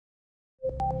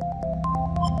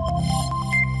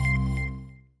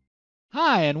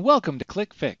Hi, and welcome to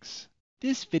Qlik Fix.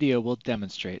 This video will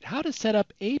demonstrate how to set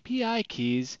up API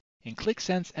keys in Qlik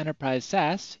Sense Enterprise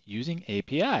SaaS using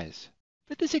APIs.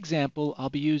 For this example, I'll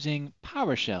be using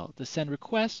PowerShell to send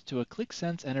requests to a Qlik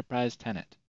Sense Enterprise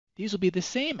tenant. These will be the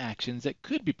same actions that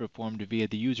could be performed via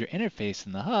the user interface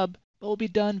in the hub, but will be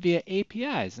done via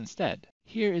APIs instead.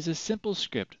 Here is a simple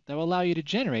script that will allow you to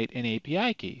generate an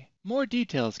API key. More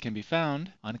details can be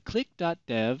found on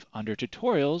qlik.dev under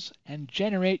Tutorials and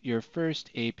generate your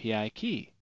first API key.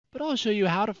 But I'll show you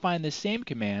how to find the same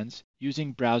commands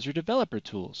using browser developer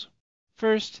tools.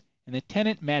 First, in the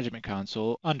Tenant Management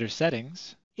Console under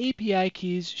Settings, API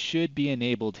keys should be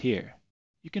enabled here.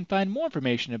 You can find more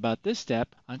information about this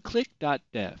step on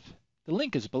qlik.dev. The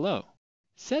link is below.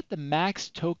 Set the max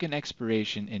token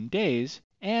expiration in days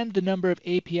and the number of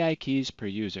API keys per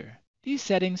user. These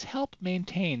settings help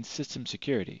maintain system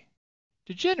security.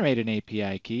 To generate an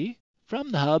API key, from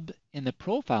the hub in the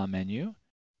Profile menu,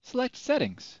 select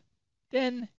Settings,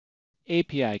 then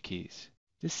API Keys.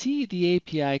 To see the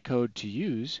API code to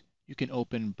use, you can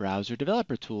open Browser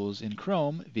Developer Tools in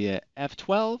Chrome via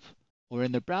F12 or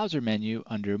in the Browser menu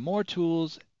under More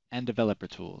Tools and Developer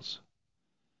Tools.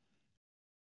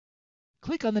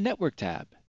 Click on the Network tab,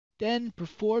 then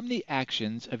perform the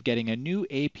actions of getting a new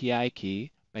API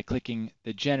key by clicking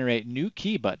the Generate New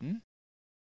Key button,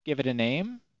 give it a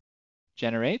name,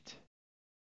 generate.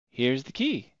 Here's the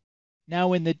key.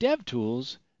 Now in the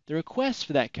DevTools, the request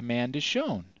for that command is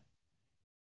shown.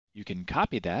 You can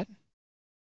copy that,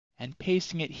 and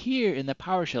pasting it here in the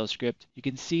PowerShell script, you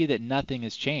can see that nothing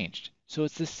has changed. So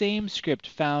it's the same script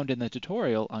found in the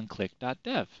tutorial on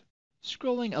qlik.dev.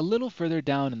 Scrolling a little further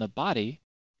down in the body,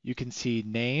 you can see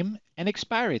name and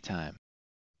expiry time.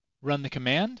 Run the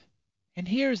command, and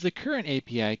here's the current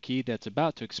API key that's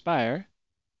about to expire,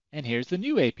 and here's the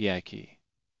new API key.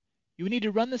 You need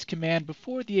to run this command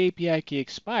before the API key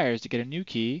expires to get a new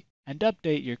key and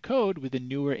update your code with the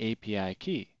newer API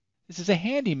key. This is a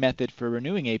handy method for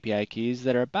renewing API keys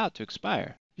that are about to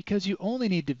expire, because you only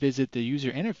need to visit the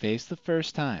user interface the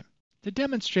first time. To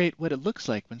demonstrate what it looks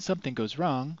like when something goes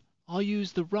wrong, I'll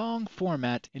use the wrong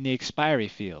format in the expiry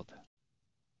field.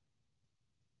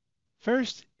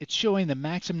 First, it's showing the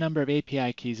maximum number of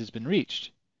API keys has been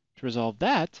reached. To resolve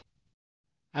that,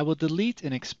 I will delete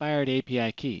an expired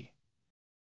API key.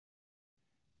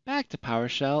 Back to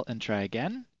PowerShell and try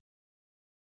again.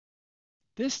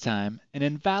 This time, an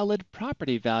invalid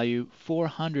property value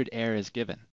 400 error is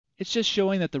given. It's just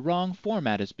showing that the wrong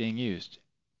format is being used.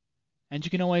 And you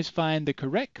can always find the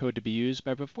correct code to be used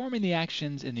by performing the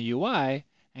actions in the UI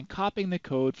and copying the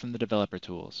code from the developer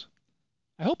tools.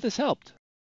 I hope this helped.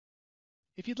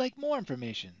 If you'd like more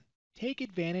information, take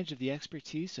advantage of the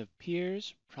expertise of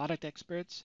peers, product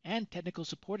experts, and technical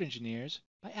support engineers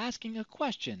by asking a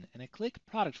question in a Qlik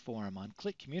product forum on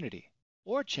Qlik Community,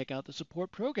 or check out the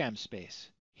support program space.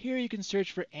 Here you can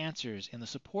search for answers in the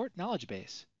support knowledge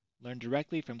base, learn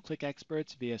directly from Qlik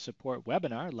experts via support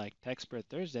webinar like Techspert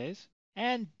Thursdays,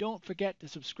 and don't forget to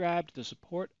subscribe to the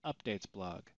Support Updates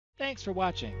blog. Thanks for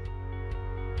watching.